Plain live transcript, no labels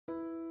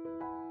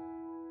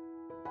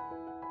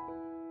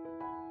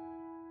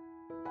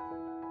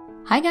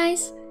Hi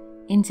guys!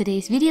 In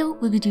today's video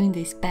we'll be doing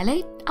this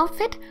ballet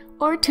outfit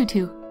or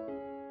tutu.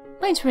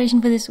 My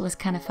inspiration for this was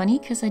kind of funny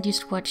because I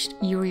just watched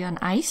Yuri on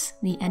Ice,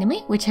 the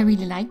anime, which I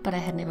really liked but I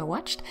had never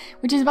watched,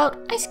 which is about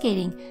ice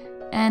skating,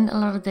 and a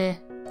lot of the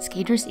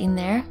skaters in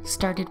there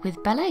started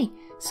with ballet.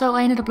 So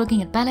I ended up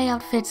looking at ballet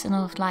outfits and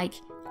I was like,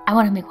 I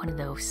want to make one of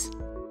those.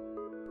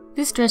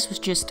 This dress was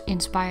just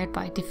inspired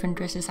by different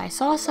dresses I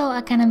saw, so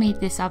I kind of made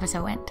this up as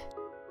I went.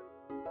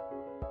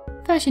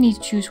 First you need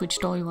to choose which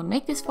doll you want to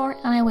make this for,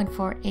 and I went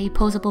for a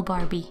posable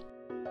Barbie.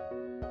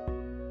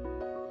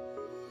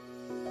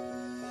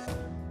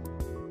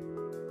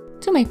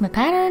 To make my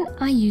pattern,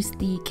 I used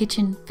the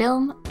kitchen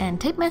film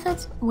and tape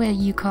methods, where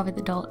you cover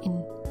the doll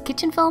in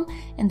kitchen film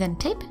and then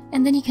tape,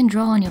 and then you can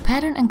draw on your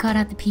pattern and cut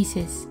out the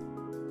pieces.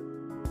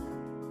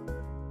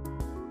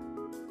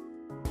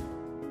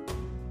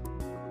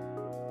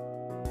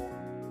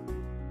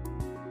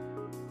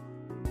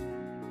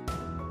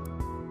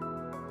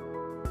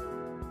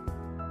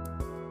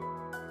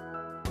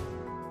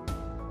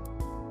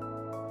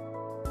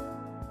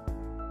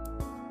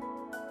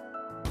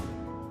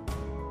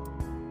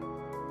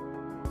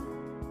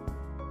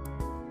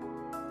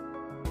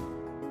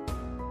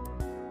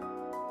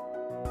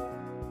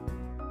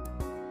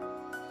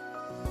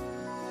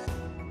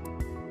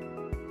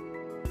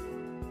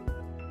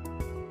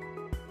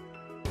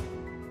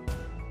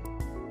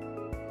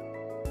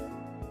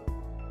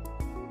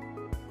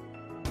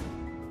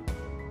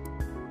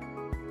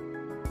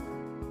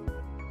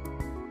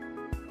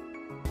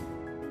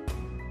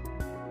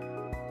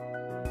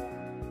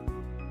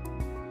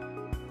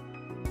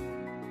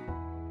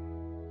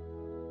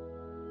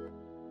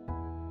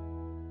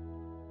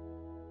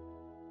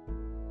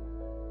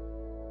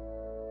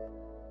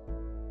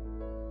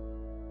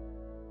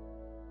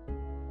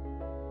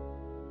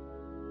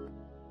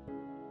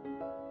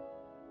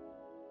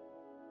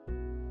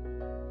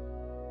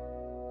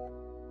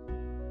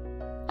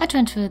 I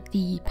transferred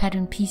the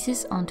pattern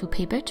pieces onto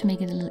paper to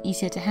make it a little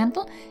easier to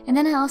handle, and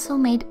then I also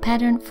made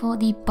pattern for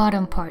the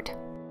bottom part.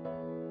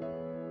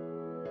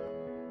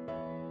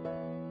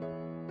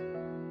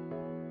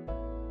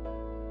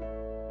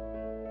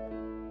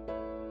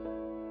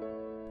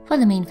 For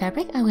the main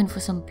fabric I went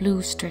for some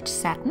blue stretch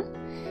satin,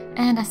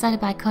 and I started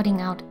by cutting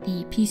out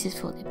the pieces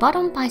for the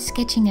bottom by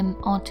sketching them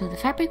onto the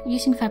fabric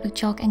using fabric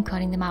chalk and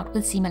cutting them out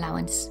with seam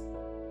allowance.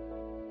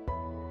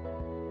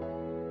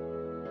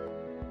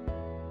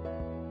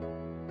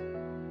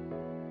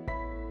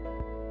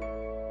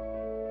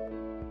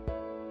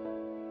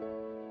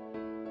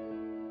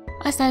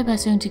 I started by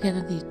sewing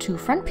together the two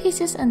front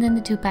pieces and then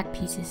the two back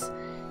pieces,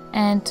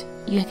 and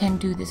you can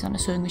do this on a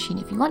sewing machine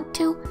if you want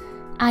to.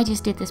 I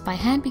just did this by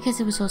hand because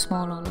it was so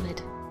small, all of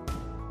it.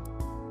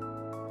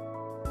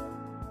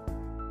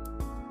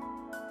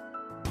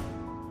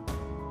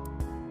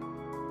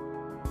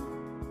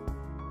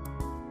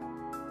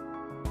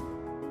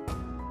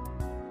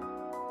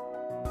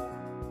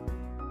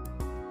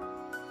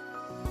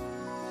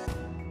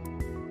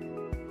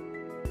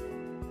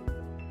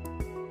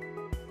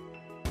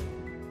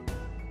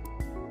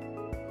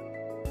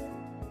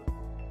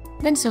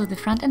 Then sew the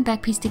front and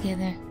back piece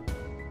together.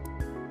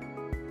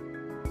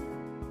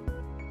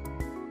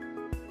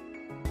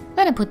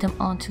 Then I put them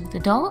onto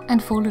the doll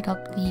and folded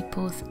up the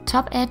both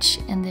top edge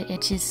and the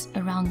edges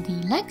around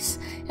the legs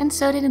and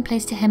sewed it in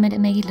place to hem it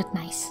and make it look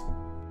nice.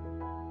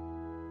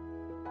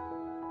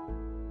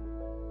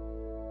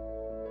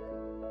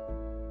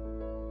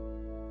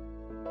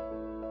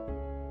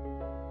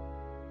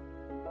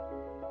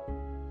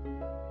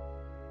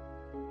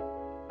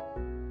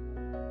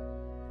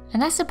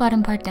 And that's the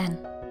bottom part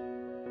done.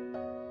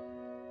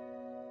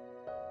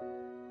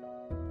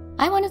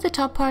 I wanted the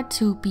top part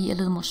to be a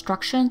little more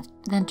structured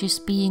than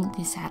just being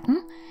the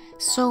satin,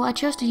 so I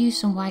chose to use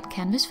some white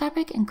canvas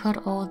fabric and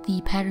cut all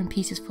the pattern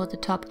pieces for the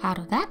top out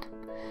of that,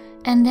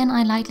 and then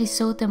I lightly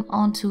sewed them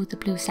onto the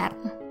blue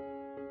satin.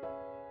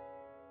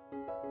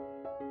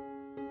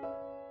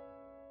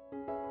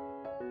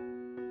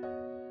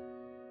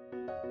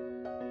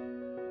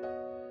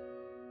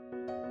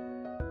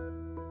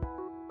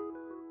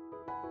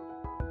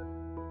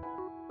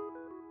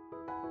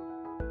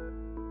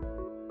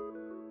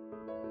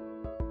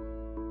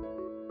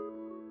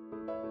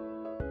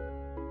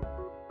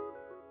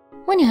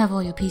 When you have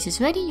all your pieces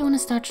ready, you want to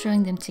start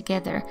sewing them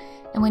together.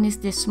 And when it's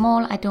this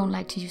small, I don't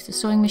like to use the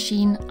sewing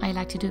machine, I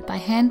like to do it by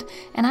hand.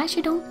 And I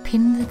actually don't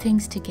pin the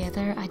things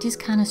together, I just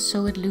kind of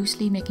sew it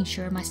loosely, making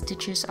sure my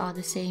stitches are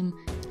the same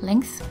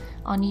length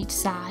on each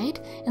side.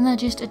 And I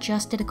just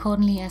adjust it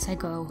accordingly as I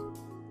go.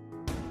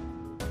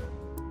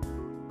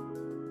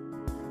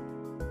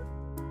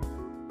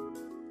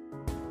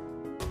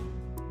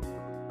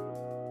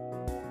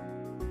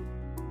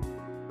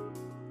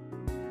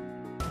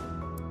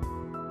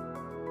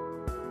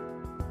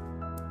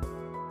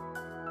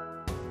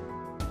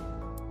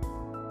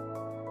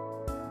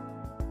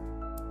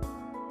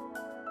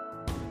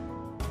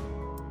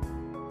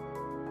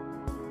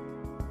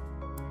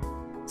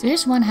 So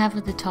here's one half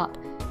of the top.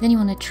 Then you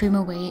want to trim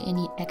away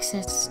any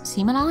excess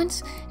seam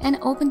allowance and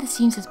open the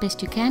seams as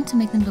best you can to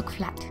make them look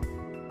flat.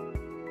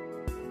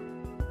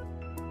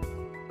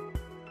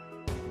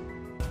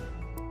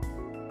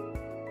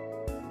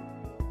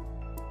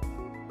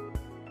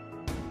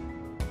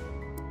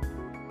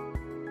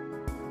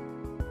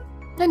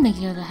 Then make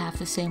the other half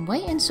the same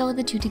way and sew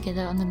the two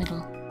together on the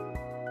middle.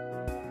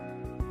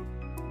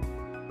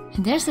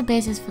 And there's the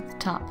basis for the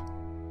top.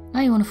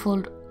 Now you want to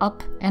fold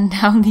up and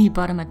down the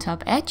bottom and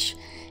top edge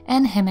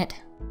and hem it.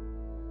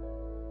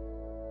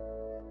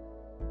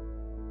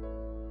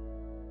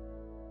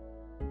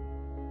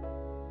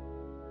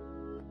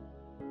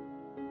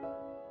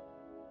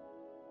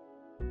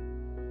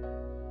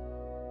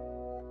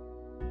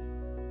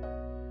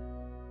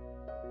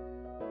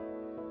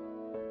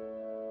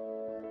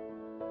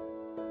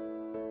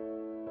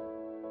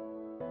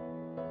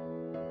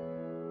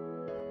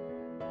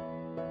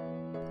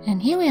 And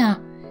here we are.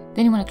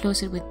 Then you want to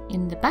close it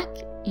in the back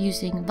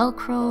using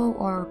Velcro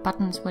or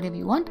buttons, whatever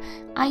you want.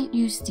 I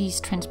use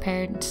these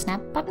transparent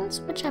snap buttons,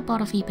 which I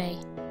bought off eBay.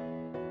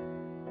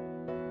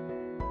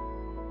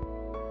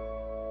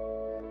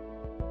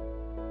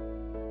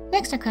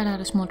 Next I cut out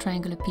a small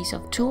triangular piece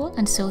of tulle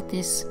and sewed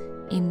this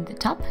in the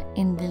top,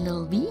 in the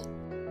little V.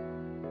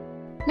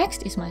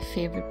 Next is my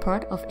favorite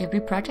part of every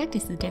project,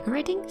 is the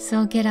decorating.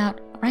 So get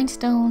out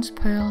rhinestones,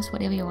 pearls,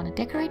 whatever you want to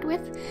decorate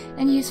with,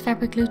 and use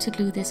fabric glue to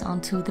glue this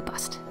onto the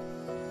bust.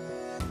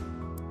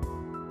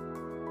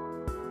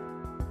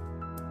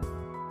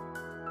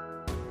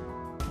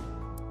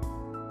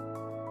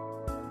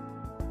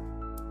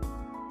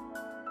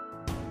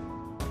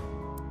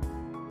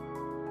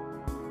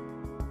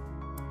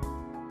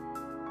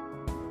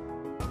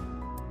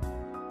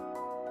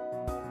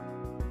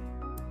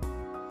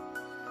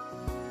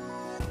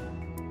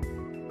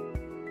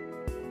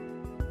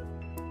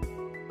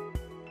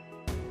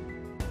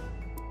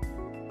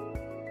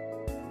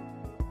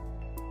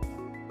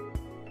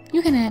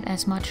 You can add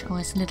as much or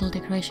as little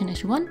decoration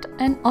as you want,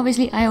 and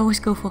obviously I always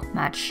go for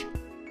match.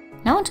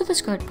 Now onto the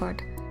skirt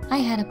part. I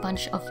had a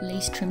bunch of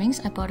lace trimmings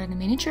I bought at a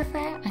miniature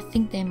fair. I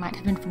think they might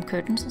have been from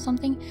curtains or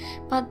something,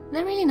 but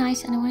they're really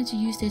nice and I wanted to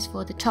use this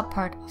for the top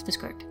part of the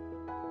skirt.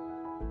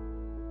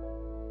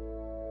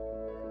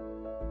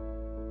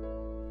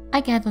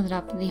 I gathered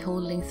up the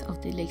whole length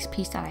of the lace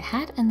piece that I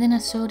had, and then I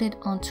sewed it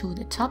onto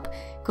the top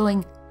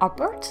going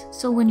upwards,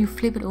 so when you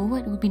flip it over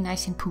it would be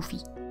nice and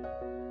poofy.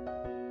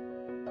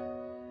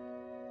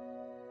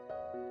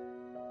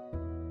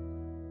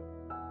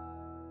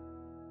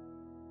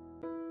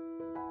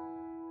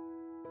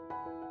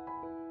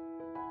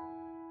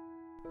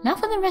 Now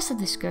for the rest of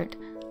the skirt,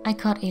 I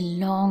cut a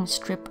long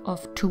strip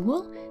of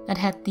tulle that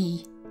had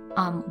the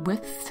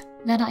width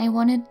that I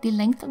wanted the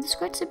length of the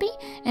skirt to be,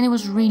 and it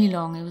was really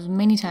long. It was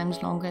many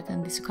times longer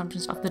than the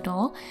circumference of the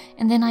doll,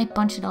 and then I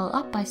bunched it all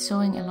up by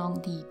sewing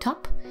along the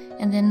top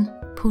and then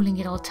pulling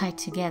it all tight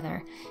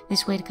together.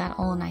 This way it got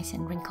all nice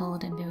and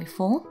wrinkled and very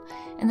full,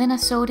 and then I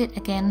sewed it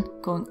again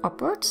going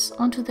upwards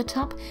onto the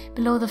top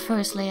below the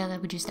first layer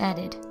that we just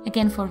added,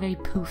 again for a very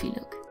poofy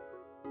look.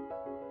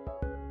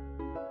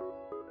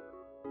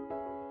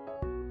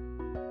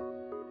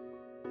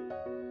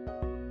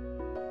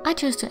 I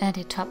chose to add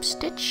a top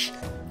stitch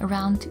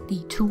around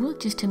the tulle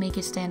just to make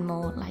it stand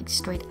more like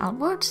straight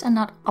outwards and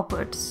not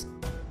upwards.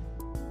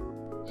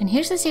 And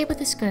here's the shape of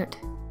the skirt.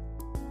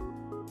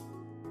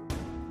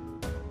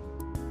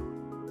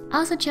 I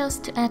also chose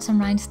to add some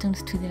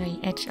rhinestones to the very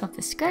edge of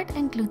the skirt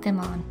and glued them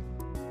on.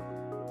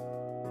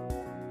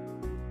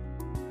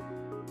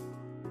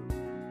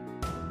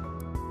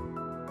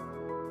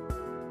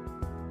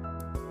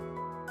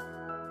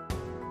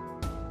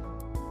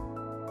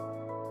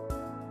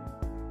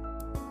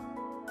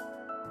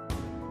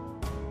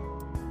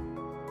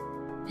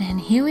 And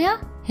here we are,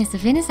 here's the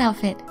finished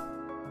outfit.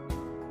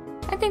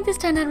 I think this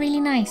turned out really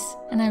nice,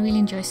 and I really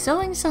enjoy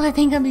sewing, so I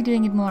think I'll be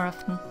doing it more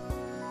often.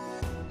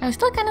 I was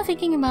still kind of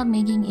thinking about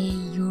making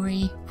a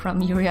Yuri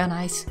from Yuri on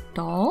Ice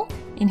doll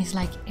in his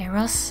like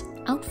Eros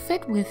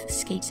outfit with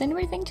skates and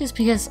everything, just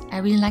because I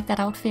really like that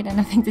outfit and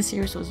I think the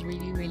series was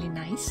really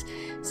nice.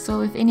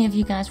 So if any of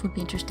you guys would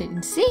be interested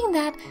in seeing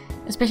that,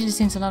 especially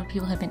since a lot of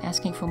people have been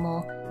asking for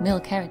more male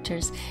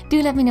characters,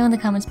 do let me know in the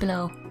comments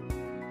below.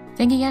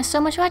 Thank you guys so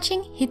much for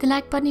watching, hit the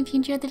like button if you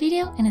enjoyed the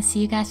video, and I'll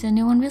see you guys in a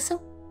new one real soon.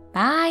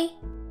 Bye!